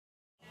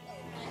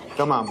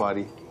Come on,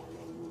 buddy.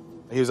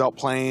 He was out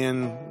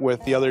playing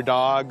with the other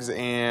dogs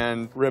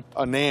and ripped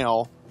a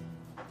nail.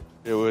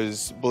 It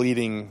was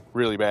bleeding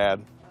really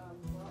bad.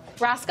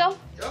 Roscoe?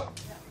 Yep.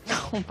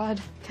 Oh,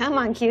 bud. Come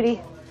on, cutie.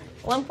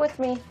 Limp with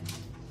me.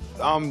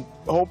 I'm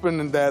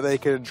hoping that they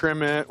could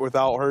trim it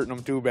without hurting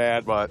him too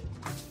bad, but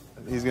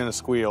he's gonna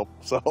squeal,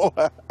 so.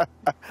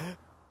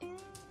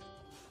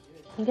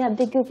 You got a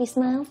big goofy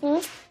smile, huh?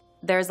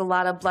 There's a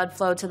lot of blood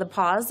flow to the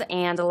paws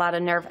and a lot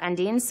of nerve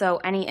endings,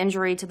 so any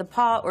injury to the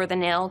paw or the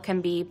nail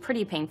can be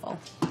pretty painful.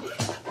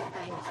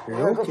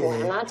 You're a good boy.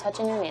 okay. I'm not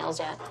touching your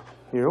nails yet.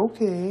 You're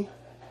okay.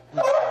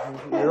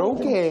 You're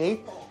okay.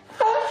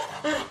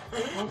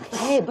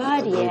 Okay,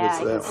 bud. Yeah,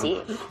 I can see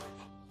it.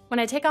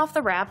 When I take off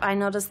the wrap, I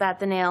notice that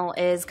the nail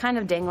is kind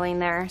of dangling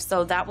there,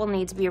 so that will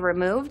need to be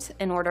removed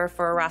in order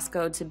for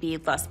Roscoe to be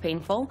less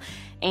painful,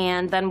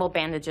 and then we'll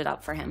bandage it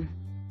up for him.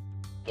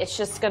 It's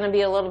just gonna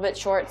be a little bit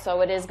short,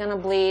 so it is gonna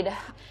bleed,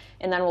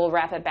 and then we'll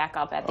wrap it back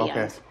up at the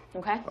end.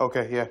 Okay?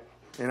 Okay, yeah.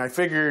 And I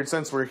figured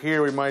since we're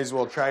here, we might as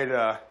well try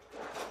to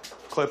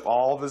clip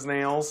all of his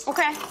nails.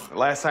 Okay.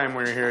 Last time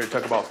we were here, it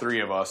took about 3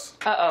 of us.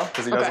 Uh-oh.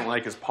 Because he doesn't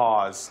like his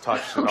paws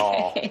touched at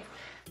all.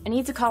 I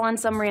need to call in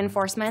some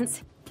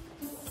reinforcements.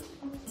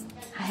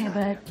 Hi,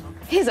 bud.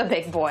 He's a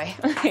big boy.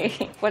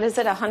 What is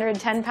it,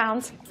 110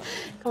 pounds?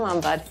 Come on,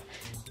 bud.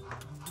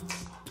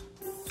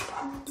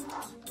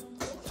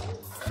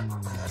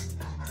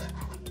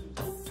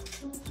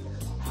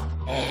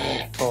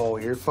 Oh,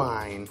 you're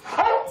fine.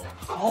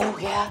 Oh,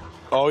 yeah.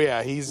 Oh,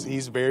 yeah,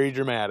 he's very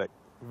dramatic.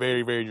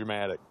 Very, very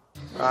dramatic.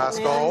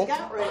 Roscoe.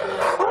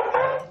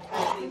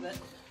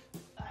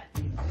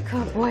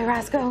 Good boy,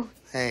 Roscoe.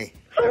 Hey.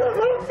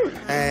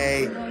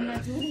 Hey.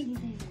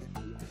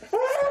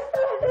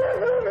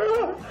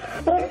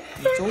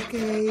 It's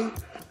okay.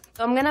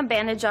 So I'm gonna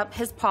bandage up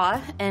his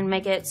paw and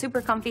make it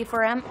super comfy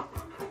for him.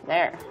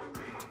 There.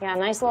 Yeah,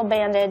 nice little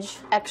bandage,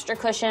 extra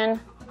cushion.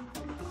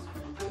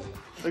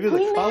 Look at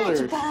the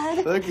colors.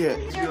 Look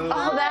at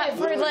All that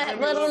for that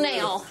little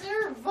nail.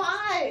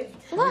 Survived.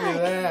 Look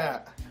at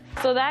that.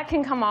 So that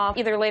can come off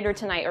either later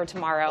tonight or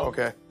tomorrow.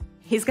 Okay.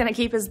 He's gonna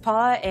keep his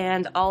paw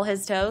and all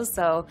his toes,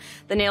 so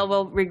the nail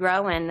will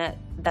regrow and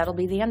that'll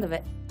be the end of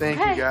it. Thank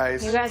you,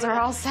 guys. You guys are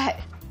all set.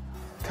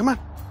 Come on.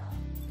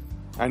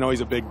 I know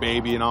he's a big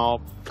baby and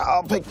all.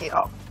 I'll pick you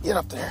up. Get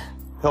up there.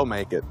 He'll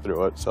make it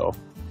through it, so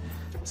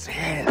stay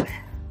right in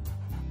there.